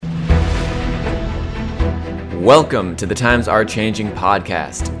Welcome to the Times Are Changing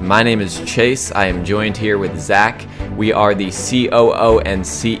podcast. My name is Chase. I am joined here with Zach. We are the COO and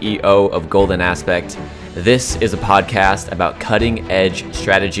CEO of Golden Aspect. This is a podcast about cutting-edge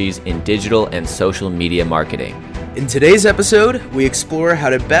strategies in digital and social media marketing. In today's episode, we explore how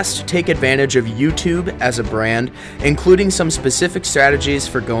to best take advantage of YouTube as a brand, including some specific strategies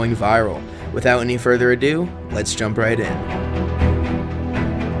for going viral. Without any further ado, let's jump right in.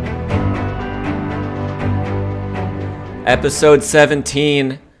 Episode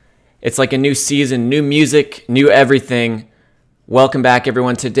 17. It's like a new season, new music, new everything. Welcome back,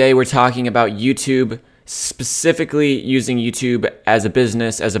 everyone. Today we're talking about YouTube, specifically using YouTube as a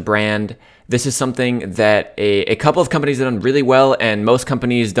business, as a brand. This is something that a couple of companies have done really well, and most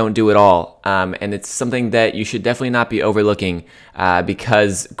companies don't do at all. And it's something that you should definitely not be overlooking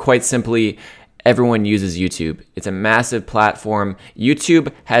because, quite simply, everyone uses YouTube. It's a massive platform.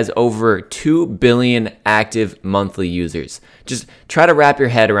 YouTube has over 2 billion active monthly users. Just try to wrap your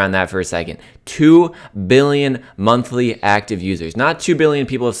head around that for a second. 2 billion monthly active users. Not 2 billion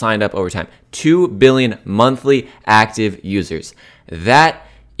people have signed up over time. 2 billion monthly active users. That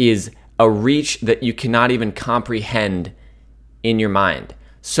is a reach that you cannot even comprehend in your mind.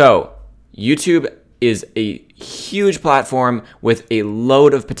 So, YouTube is a huge platform with a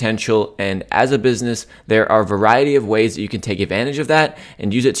load of potential, and as a business, there are a variety of ways that you can take advantage of that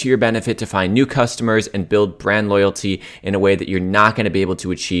and use it to your benefit to find new customers and build brand loyalty in a way that you're not going to be able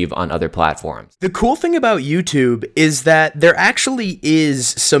to achieve on other platforms. The cool thing about YouTube is that there actually is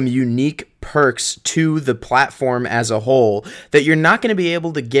some unique perks to the platform as a whole that you're not going to be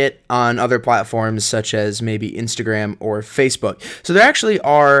able to get on other platforms such as maybe Instagram or Facebook. So there actually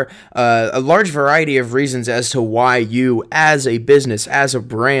are a large variety of reasons as to why you as a business, as a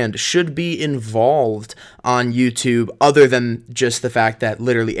brand, should be involved on YouTube other than just the fact that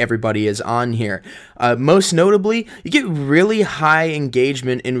literally everybody is on here. Most notably, you get really high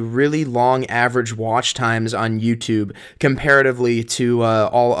engagement and really long average watch times on YouTube comparatively to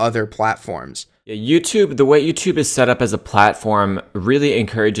all other platforms. Yeah, YouTube, the way YouTube is set up as a platform really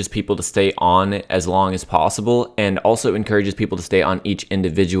encourages people to stay on as long as possible, and also encourages people to stay on each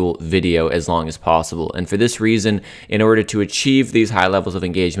individual video as long as possible. And for this reason, in order to achieve these high levels of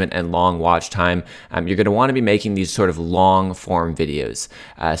engagement and long watch time, you're going to want to be making these sort of long form videos,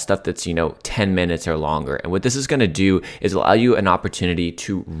 stuff that's, 10 minutes or longer. And what this is going to do is allow you an opportunity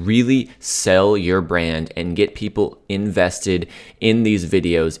to really sell your brand and get people invested in these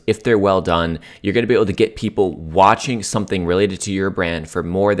videos if they're well done. You're going to be able to get people watching something related to your brand for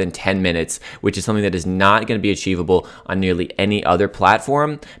more than 10 minutes, which is something that is not going to be achievable on nearly any other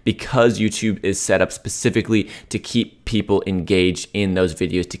platform because YouTube is set up specifically to keep people engaged in those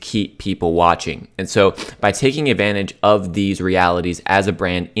videos, to keep people watching. And so by taking advantage of these realities as a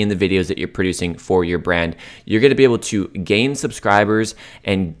brand in the videos that you're producing for your brand, you're going to be able to gain subscribers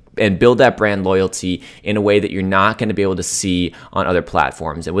and build that brand loyalty in a way that you're not going to be able to see on other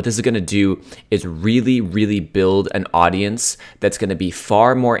platforms. And what this is going to do is really, really build an audience that's going to be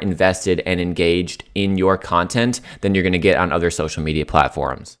far more invested and engaged in your content than you're going to get on other social media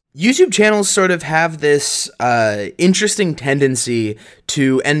platforms. YouTube channels sort of have this interesting tendency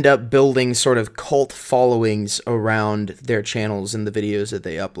to end up building sort of cult followings around their channels and the videos that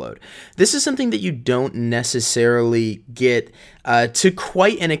they upload. This is something that you don't necessarily get to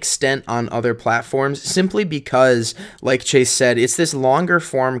quite an extent on other platforms, simply because, like Chase said, it's this longer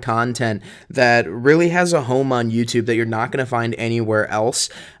form content that really has a home on YouTube that you're not going to find anywhere else.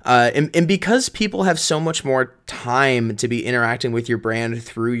 And because people have so much more time to be interacting with your brand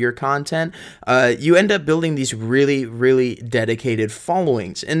through your content, you end up building these really, really dedicated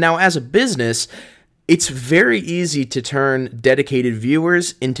followings. And now as a business, it's very easy to turn dedicated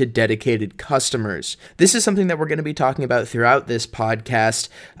viewers into dedicated customers. This is something that we're going to be talking about throughout this podcast.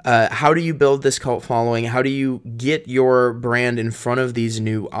 How do you build this cult following? How do you get your brand in front of these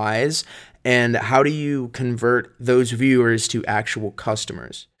new eyes? And how do you convert those viewers to actual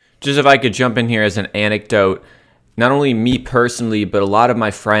customers? Just if I could jump in here as an anecdote, not only me personally, but a lot of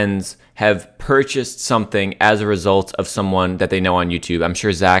my friends have purchased something as a result of someone that they know on YouTube. I'm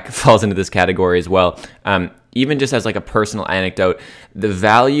sure Zach falls into this category as well. Even just as like a personal anecdote, the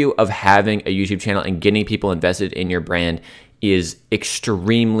value of having a YouTube channel and getting people invested in your brand is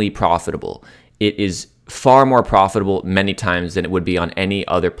extremely profitable. It is far more profitable many times than it would be on any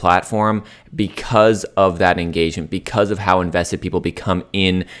other platform because of that engagement, because of how invested people become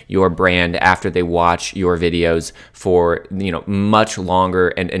in your brand after they watch your videos for much longer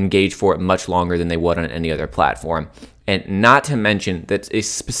and engage for it much longer than they would on any other platform. And not to mention that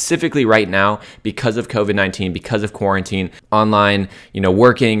specifically right now, because of COVID-19, because of quarantine, online,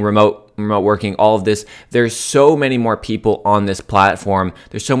 working, remote, remote working, all of this, there's so many more people on this platform.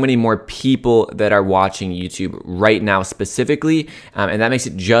 There's so many more people that are watching YouTube right now specifically, and that makes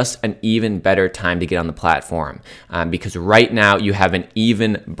it just an even better time to get on the platform, because right now you have an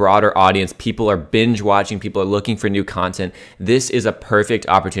even broader audience. People are binge watching, people are looking for new content. This is a perfect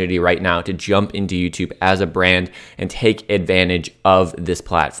opportunity right now to jump into YouTube as a brand and take advantage of this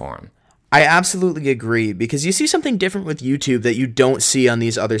platform. I absolutely agree, because you see something different with YouTube that you don't see on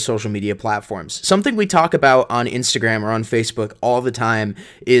these other social media platforms. Something we talk about on Instagram or on Facebook all the time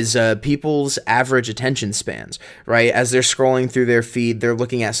is people's average attention spans, right? As they're scrolling through their feed, they're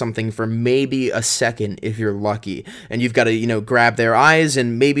looking at something for maybe a second if you're lucky. And you've got to, grab their eyes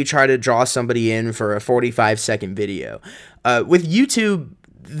and maybe try to draw somebody in for a 45-second video. With YouTube,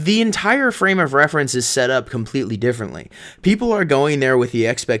 the entire frame of reference is set up completely differently. People are going there with the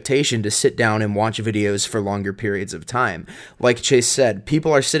expectation to sit down and watch videos for longer periods of time. Like Chase said,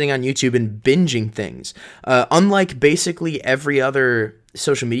 people are sitting on YouTube and binging things. Unlike basically every other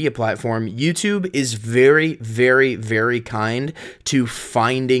social media platform, YouTube is very, very, very kind to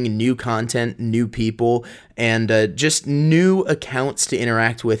finding new content, new people, and just new accounts to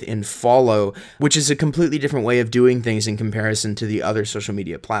interact with and follow, which is a completely different way of doing things in comparison to the other social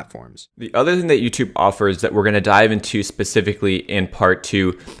media platforms. The other thing that YouTube offers that we're going to dive into specifically in part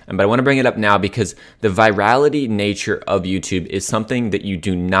 2, but I want to bring it up now because the virality nature of YouTube is something that you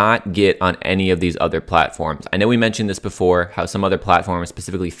do not get on any of these other platforms. I know we mentioned this before, how some other platforms,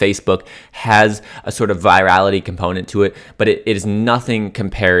 specifically Facebook, has a sort of virality component to it, but it is nothing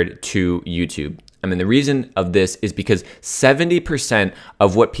compared to YouTube. I mean, the reason of this is because 70%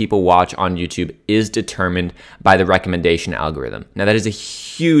 of what people watch on YouTube is determined by the recommendation algorithm. Now, that is a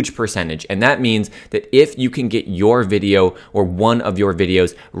huge percentage, and that means that if you can get your video or one of your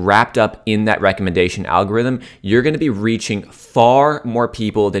videos wrapped up in that recommendation algorithm, you're going to be reaching far more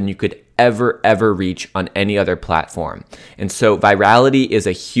people than you could ever reach on any other platform. And so virality is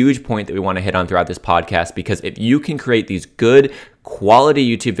a huge point that we want to hit on throughout this podcast, because if you can create these good quality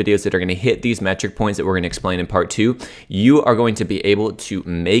YouTube videos that are going to hit these metric points that we're going to explain in part 2, you are going to be able to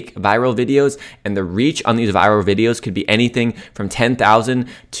make viral videos, and the reach on these viral videos could be anything from 10,000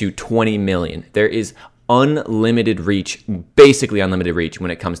 to 20 million. There is unlimited reach, basically unlimited reach when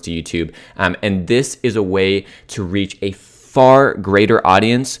it comes to YouTube. And this is a way to reach a far greater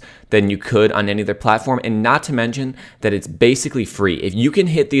audience than you could on any other platform, and not to mention that it's basically free. If you can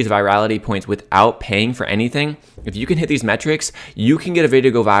hit these virality points without paying for anything, if you can hit these metrics, you can get a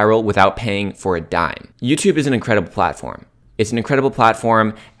video go viral without paying for a dime. YouTube is an incredible platform. It's an incredible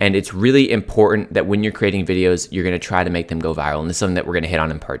platform, and it's really important that when you're creating videos, you're going to try to make them go viral, and this is something that we're going to hit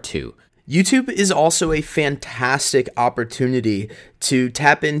on in part 2. YouTube is also a fantastic opportunity to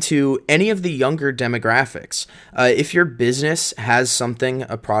tap into any of the younger demographics. If your business has something,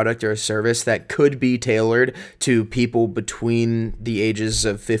 a product or a service that could be tailored to people between the ages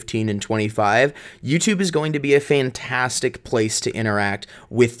of 15 and 25, YouTube is going to be a fantastic place to interact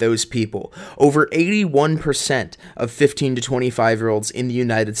with those people. Over 81% of 15 to 25-year-olds in the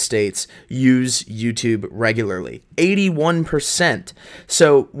United States use YouTube regularly. 81%.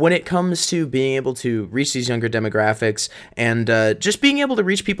 So when it comes to being able to reach these younger demographics and just being able to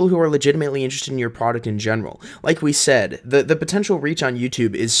reach people who are legitimately interested in your product in general. Like we said, the potential reach on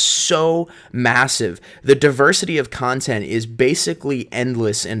YouTube is so massive. The diversity of content is basically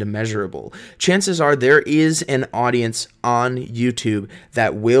endless and immeasurable. Chances are there is an audience on YouTube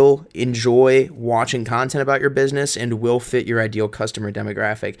that will enjoy watching content about your business and will fit your ideal customer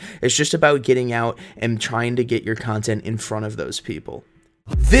demographic. It's just about getting out and trying to get your content in front of those people.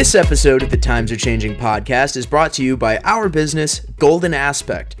 This episode of the Times Are Changing podcast is brought to you by our business, Golden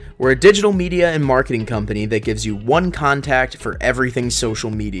Aspect. We're a digital media and marketing company that gives you one contact for everything social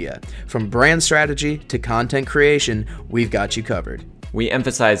media. From brand strategy to content creation, we've got you covered. We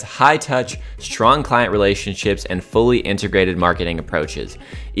emphasize high-touch, strong client relationships, and fully integrated marketing approaches.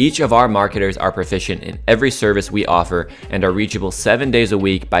 Each of our marketers are proficient in every service we offer and are reachable 7 days a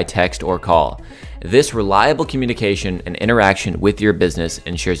week by text or call. This reliable communication and interaction with your business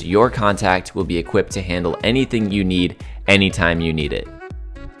ensures your contact will be equipped to handle anything you need, anytime you need it.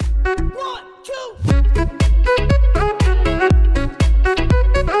 1, 2.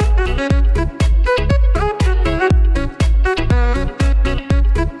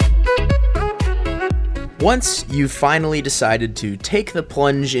 Once you've finally decided to take the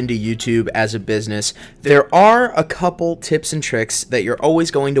plunge into YouTube as a business, there are a couple tips and tricks that you're always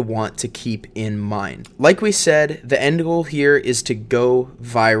going to want to keep in mind. Like we said, the end goal here is to go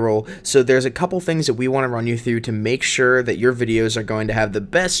viral, so there's a couple things that we want to run you through to make sure that your videos are going to have the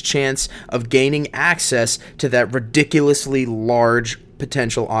best chance of gaining access to that ridiculously large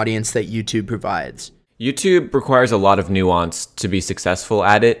potential audience that YouTube provides. YouTube requires a lot of nuance to be successful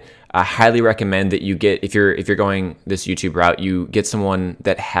at it. I highly recommend that you get, if you're going this YouTube route, you get someone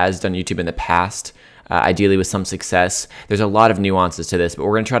that has done YouTube in the past, ideally with some success. There's a lot of nuances to this, but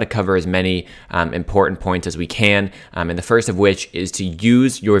we're going to try to cover as many important points as we can, and the first of which is to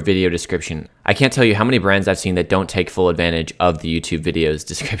use your video description. I can't tell you how many brands I've seen that don't take full advantage of the YouTube video's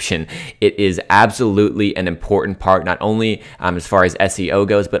description. It is absolutely an important part, not only as far as SEO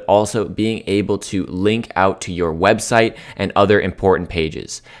goes, but also being able to link out to your website and other important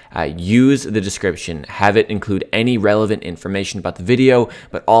pages. Use the description, have it include any relevant information about the video,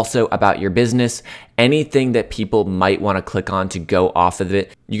 but also about your business, anything that people might want to click on to go off of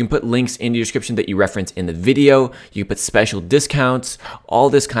it. You can put links in your description that you reference in the video. You can put special discounts, all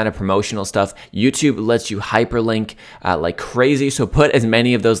this kind of promotional stuff. YouTube lets you hyperlink like crazy, so put as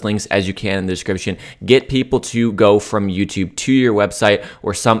many of those links as you can in the description. Get people to go from YouTube to your website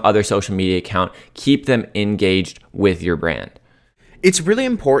or some other social media account. Keep them engaged with your brand. It's really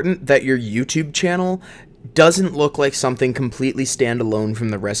important that your YouTube channel doesn't look like something completely standalone from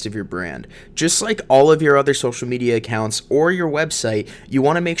the rest of your brand. Just like all of your other social media accounts or your website, you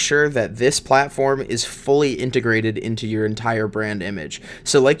want to make sure that this platform is fully integrated into your entire brand image.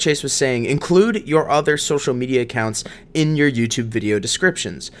 So like Chase was saying, include your other social media accounts in your YouTube video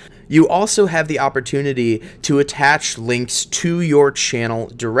descriptions. You also have the opportunity to attach links to your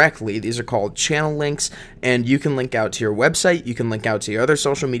channel directly. These are called channel links, and you can link out to your website, you can link out to your other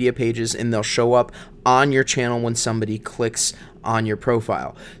social media pages, and they'll show up on your channel when somebody clicks on your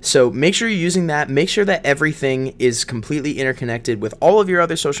profile. So make sure you're using that. Make sure that everything is completely interconnected with all of your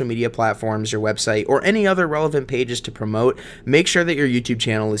other social media platforms, your website, or any other relevant pages to promote. Make sure that your YouTube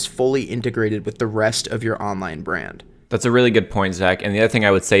channel is fully integrated with the rest of your online brand. That's a really good point, Zach. And the other thing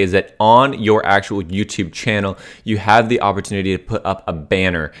I would say is that on your actual YouTube channel, you have the opportunity to put up a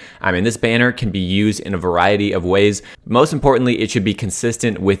banner. I mean, this banner can be used in a variety of ways. Most importantly, it should be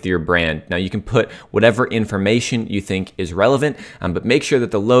consistent with your brand. Now, you can put whatever information you think is relevant, but make sure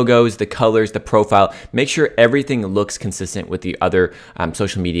that the logos, the colors, the profile, make sure everything looks consistent with the other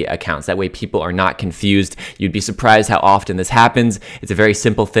social media accounts. That way people are not confused. You'd be surprised how often this happens. It's a very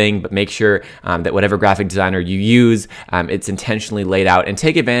simple thing, but make sure that whatever graphic designer you use, it's intentionally laid out, and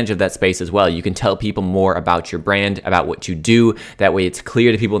take advantage of that space as well. You can tell people more about your brand, about what you do. That way it's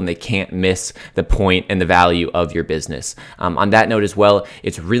clear to people and they can't miss the point and the value of your business. On that note as well,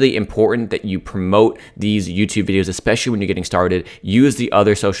 it's really important that you promote these YouTube videos, especially when you're getting started. Use the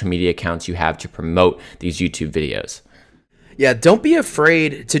other social media accounts you have to promote these YouTube videos. Yeah, don't be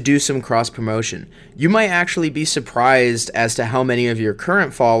afraid to do some cross-promotion. You might actually be surprised as to how many of your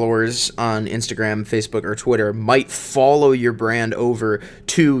current followers on Instagram, Facebook, or Twitter might follow your brand over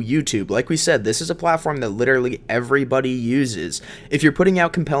to YouTube. Like we said, this is a platform that literally everybody uses. If you're putting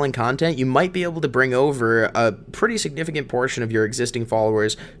out compelling content, you might be able to bring over a pretty significant portion of your existing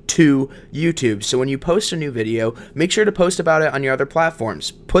followers to YouTube. So when you post a new video, make sure to post about it on your other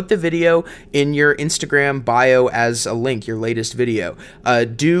platforms. Put the video in your Instagram bio as a link, your latest video.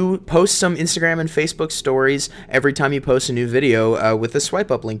 Do post some Instagram and Facebook stories every time you post a new video with a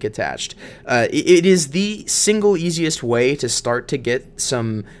swipe up link attached. It is the single easiest way to start to get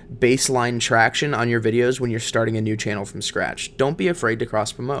some baseline traction on your videos when you're starting a new channel from scratch. Don't be afraid to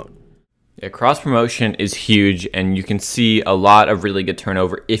cross promote. Yeah, cross-promotion is huge, and you can see a lot of really good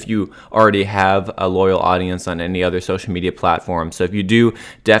turnover if you already have a loyal audience on any other social media platform. So if you do,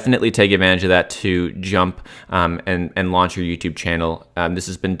 definitely take advantage of that to jump and launch your YouTube channel. This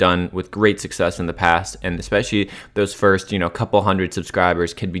has been done with great success in the past, and especially those first, couple hundred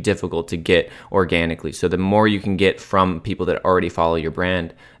subscribers can be difficult to get organically. So the more you can get from people that already follow your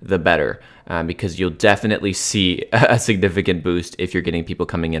brand, the better. Because you'll definitely see a significant boost if you're getting people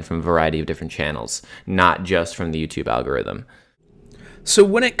coming in from a variety of different channels, not just from the YouTube algorithm. So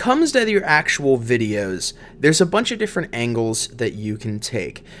when it comes to your actual videos, there's a bunch of different angles that you can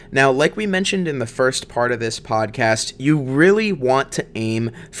take. Now, like we mentioned in the first part of this podcast, you really want to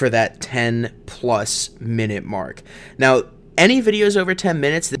aim for that 10+ minute mark. Now, any videos over 10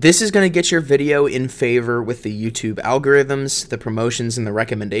 minutes, this is going to get your video in favor with the YouTube algorithms, the promotions, and the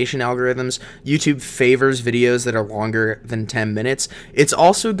recommendation algorithms. YouTube favors videos that are longer than 10 minutes. It's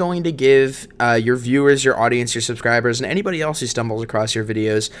also going to give your viewers, your audience, your subscribers, and anybody else who stumbles across your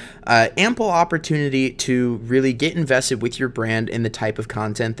videos ample opportunity to really get invested with your brand and the type of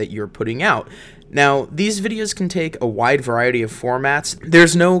content that you're putting out. Now, these videos can take a wide variety of formats.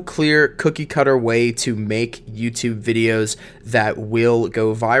 There's no clear cookie cutter way to make YouTube videos that will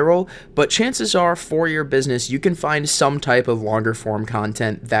go viral, but chances are for your business, you can find some type of longer form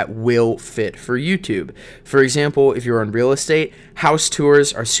content that will fit for YouTube. For example, if you're in real estate, house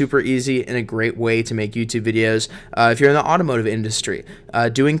tours are super easy and a great way to make YouTube videos. If you're in the automotive industry,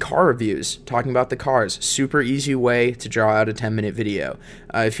 doing car reviews, talking about the cars, super easy way to draw out a 10-minute video.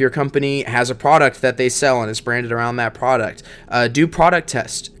 If your company has a product that they sell and is branded around that product, do product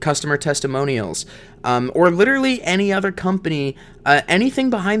tests, customer testimonials, or literally any other company, anything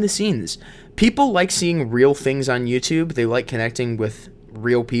behind the scenes. People like seeing real things on YouTube. They like connecting with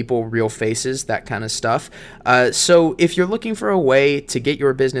real people, real faces, that kind of stuff. So if you're looking for a way to get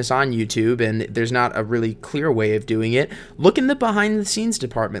your business on YouTube and there's not a really clear way of doing it, look in the behind the scenes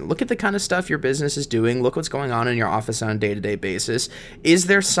department. Look at the kind of stuff your business is doing. Look what's going on in your office on a day-to-day basis. Is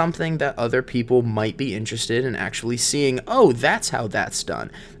there something that other people might be interested in actually seeing? Oh, that's how that's done.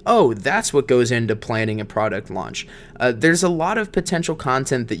 Oh, that's what goes into planning a product launch. There's a lot of potential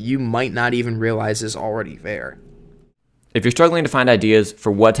content that you might not even realize is already there. If you're struggling to find ideas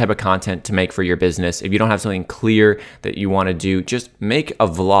for what type of content to make for your business, if you don't have something clear that you want to do, just make a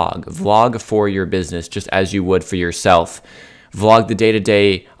vlog for your business, just as you would for yourself. Vlog the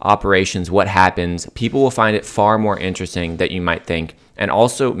day-to-day operations, what happens. People will find it far more interesting than you might think. And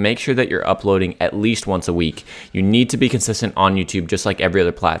also make sure that you're uploading at least once a week. You need to be consistent on YouTube, just like every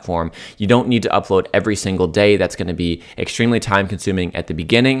other platform. You don't need to upload every single day. That's going to be extremely time consuming at the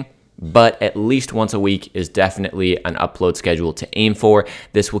beginning. But at least once a week is definitely an upload schedule to aim for.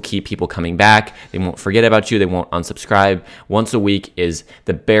 This will keep people coming back. They won't forget about you. They won't unsubscribe. Once a week is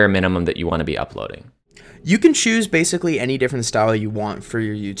the bare minimum that you want to be uploading. You can choose basically any different style you want for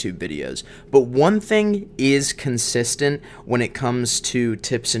your YouTube videos, but one thing is consistent when it comes to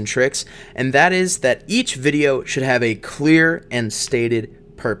tips and tricks, and that is that each video should have a clear and stated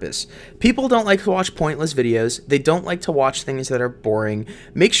purpose. People don't like to watch pointless videos. They don't like to watch things that are boring.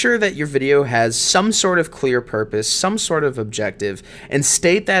 Make sure that your video has some sort of clear purpose, some sort of objective, and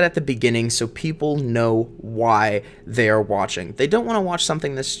state that at the beginning so people know why they are watching. They don't want to watch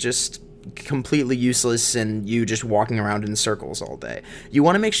something that's just completely useless and you just walking around in circles all day. You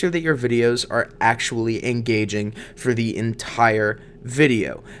want to make sure that your videos are actually engaging for the entire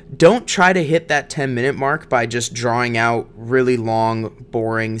video. Don't try to hit that 10-minute mark by just drawing out really long,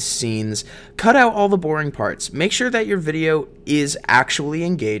 boring scenes. Cut out all the boring parts. Make sure that your video is actually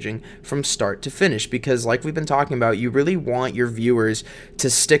engaging from start to finish, because like we've been talking about, you really want your viewers to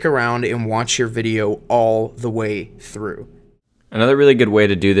stick around and watch your video all the way through. Another really good way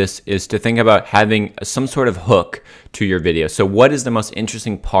to do this is to think about having some sort of hook to your video. So what is the most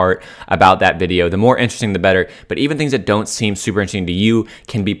interesting part about that video? The more interesting, the better. But even things that don't seem super interesting to you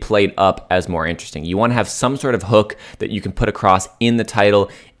can be played up as more interesting. You want to have some sort of hook that you can put across in the title,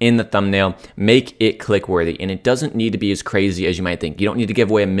 in the thumbnail, make it click worthy. And it doesn't need to be as crazy as you might think. You don't need to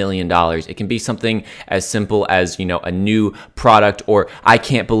give away $1 million. It can be something as simple as, a new product, or I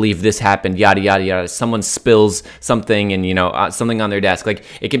can't believe this happened, yada, yada, yada. Someone spills something and, something on their desk. Like,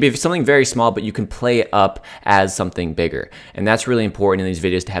 it can be something very small, but you can play it up as something bigger. And that's really important in these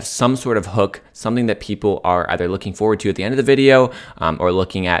videos, to have some sort of hook, something that people are either looking forward to at the end of the video or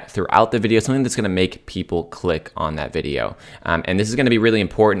looking at throughout the video, something that's going to make people click on that video. And this is going to be really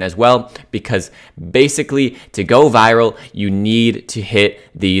important as well, because basically to go viral, you need to hit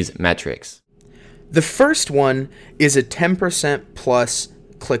these metrics. The first one is a 10% plus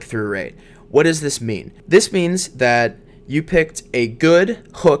click-through rate. What does this mean? This means that you picked a good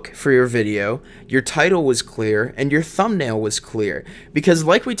hook for your video, your title was clear, and your thumbnail was clear. Because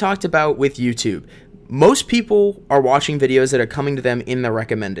like we talked about with YouTube, most people are watching videos that are coming to them in the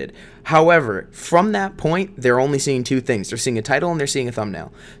recommended. However, from that point, they're only seeing two things. They're seeing a title and they're seeing a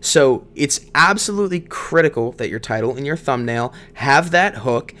thumbnail. So it's absolutely critical that your title and your thumbnail have that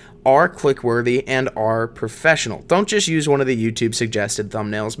hook, are click-worthy, and are professional. Don't just use one of the YouTube suggested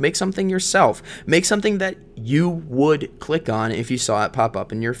thumbnails. Make something yourself. Make something that you would click on if you saw it pop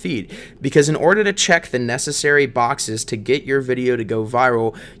up in your feed. Because in order to check the necessary boxes to get your video to go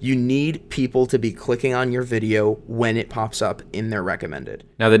viral, you need people to be clicking on your video when it pops up in their recommended.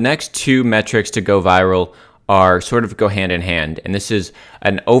 Now, the next two metrics to go viral are sort of go hand in hand, and this is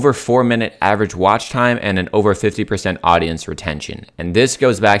an over 4-minute average watch time and an over 50% audience retention. And this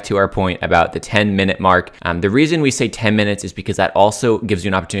goes back to our point about the 10-minute mark. The reason we say 10 minutes is because that also gives you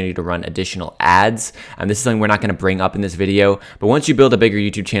an opportunity to run additional ads. And this is something we're not going to bring up in this video, but once you build a bigger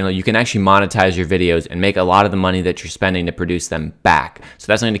YouTube channel, you can actually monetize your videos and make a lot of the money that you're spending to produce them back. So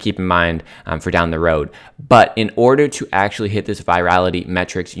that's something to keep in mind for down the road. But in order to actually hit this virality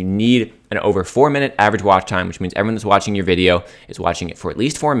metrics, you need an over 4-minute average watch time, which means everyone that's watching your video is watching it for at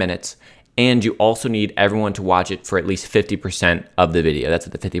least 4 minutes. And you also need everyone to watch it for at least 50% of the video. That's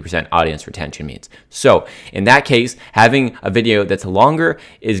what the 50% audience retention means. So in that case, having a video that's longer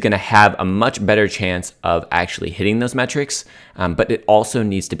is going to have a much better chance of actually hitting those metrics. But it also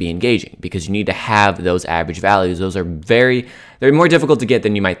needs to be engaging because you need to have those average values. Those are they're more difficult to get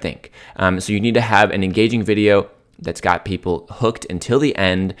than you might think. So you need to have an engaging video that's got people hooked until the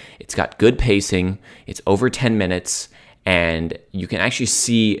end. It's got good pacing. It's over 10 minutes. And you can actually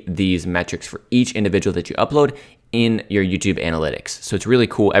see these metrics for each individual that you upload in your YouTube analytics. So it's really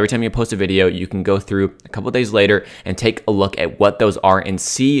cool. Every time you post a video, you can go through a couple of days later and take a look at what those are and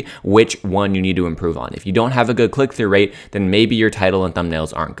see which one you need to improve on. If you don't have a good click-through rate, then maybe your title and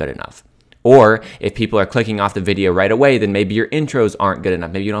thumbnails aren't good enough. Or if people are clicking off the video right away, then maybe your intros aren't good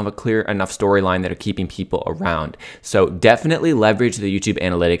enough. Maybe you don't have a clear enough storyline that are keeping people around. So definitely leverage the YouTube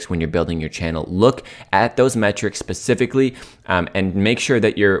analytics when you're building your channel. Look at those metrics specifically and make sure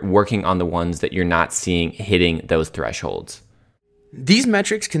that you're working on the ones that you're not seeing hitting those thresholds. These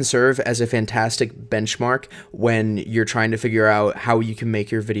metrics can serve as a fantastic benchmark when you're trying to figure out how you can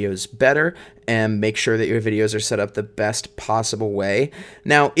make your videos better and make sure that your videos are set up the best possible way.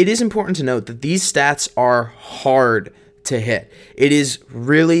 Now, it is important to note that these stats are hard to hit. It is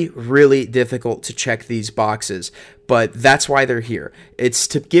really, really difficult to check these boxes, but that's why they're here. It's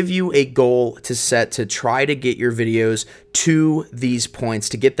to give you a goal to set to try to get your videos to these points,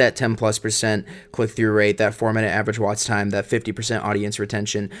 to get that 10+% click-through rate, that 4-minute average watch time, that 50% audience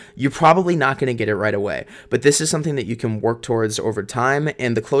retention. You're probably not going to get it right away, but this is something that you can work towards over time,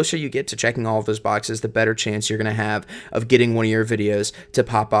 and the closer you get to checking all of those boxes, the better chance you're going to have of getting one of your videos to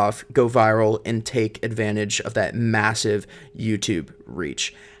pop off, go viral, and take advantage of that massive YouTube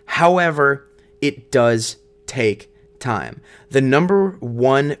reach. However, it does take time. The number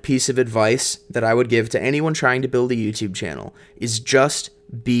one piece of advice that I would give to anyone trying to build a YouTube channel is just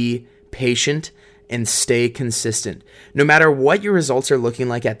be patient and stay consistent. No matter what your results are looking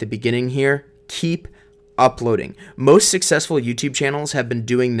like at the beginning here, keep uploading. Most successful YouTube channels have been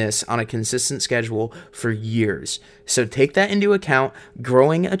doing this on a consistent schedule for years. So take that into account.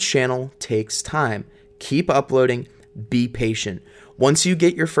 Growing a channel takes time. Keep uploading. Be patient. Once you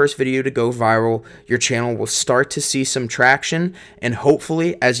get your first video to go viral, your channel will start to see some traction, and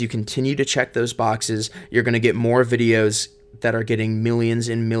hopefully, as you continue to check those boxes, you're going to get more videos that are getting millions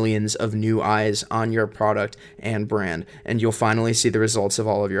and millions of new eyes on your product and brand, and you'll finally see the results of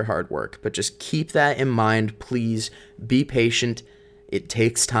all of your hard work. But just keep that in mind, please. Be patient. It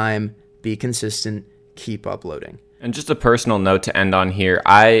takes time. Be consistent. Keep uploading. And just a personal note to end on here,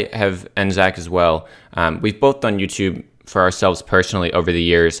 I have, and Zach as well, we've both done YouTube for ourselves personally over the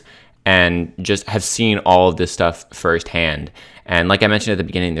years and just have seen all of this stuff firsthand. And like I mentioned at the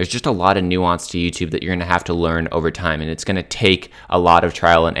beginning, there's just a lot of nuance to YouTube that you're going to have to learn over time, and it's going to take a lot of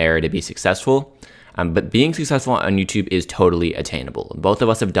trial and error to be successful. But being successful on YouTube is totally attainable. Both of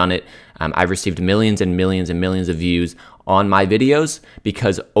us have done it. I've received millions and millions and millions of views on my videos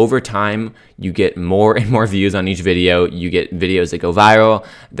because over time you get more and more views on each video. You get videos that go viral,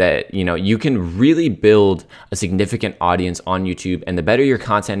 that you can really build a significant audience on YouTube. And the better your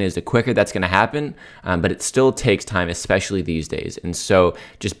content is, the quicker that's going to happen. But it still takes time, especially these days. And so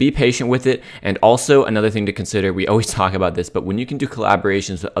just be patient with it. And also another thing to consider, we always talk about this, but when you can do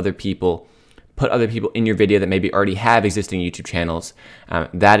collaborations with other people, put other people in your video that maybe already have existing YouTube channels,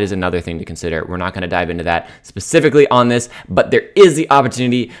 that is another thing to consider. We're not going to dive into that specifically on this, but there is the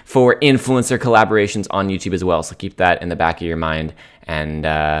opportunity for influencer collaborations on YouTube as well. So keep that in the back of your mind. And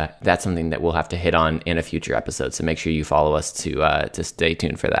that's something that we'll have to hit on in a future episode. So make sure you follow us to stay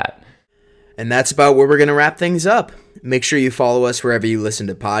tuned for that. And that's about where we're going to wrap things up. Make sure you follow us wherever you listen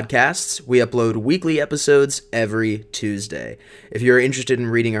to podcasts. We upload weekly episodes every Tuesday. If you're interested in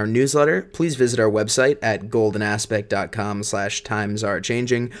reading our newsletter, please visit our website at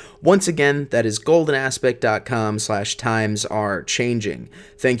goldenaspect.com/timesarechangeing. Once again, that is goldenaspect.com/timesarechangeing.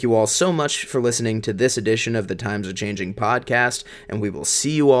 Thank you all so much for listening to this edition of the Times Are Changing podcast, and we will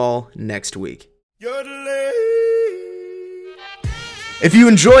see you all next week. If you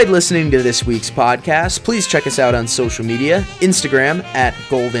enjoyed listening to this week's podcast, please check us out on social media, Instagram at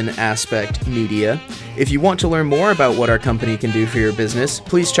Golden Aspect Media. If you want to learn more about what our company can do for your business,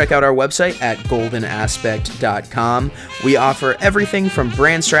 please check out our website at goldenaspect.com. We offer everything from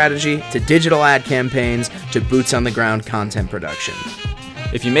brand strategy to digital ad campaigns to boots on the ground content production.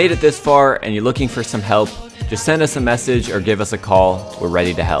 If you made it this far and you're looking for some help, just send us a message or give us a call. We're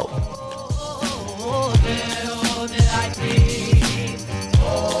ready to help.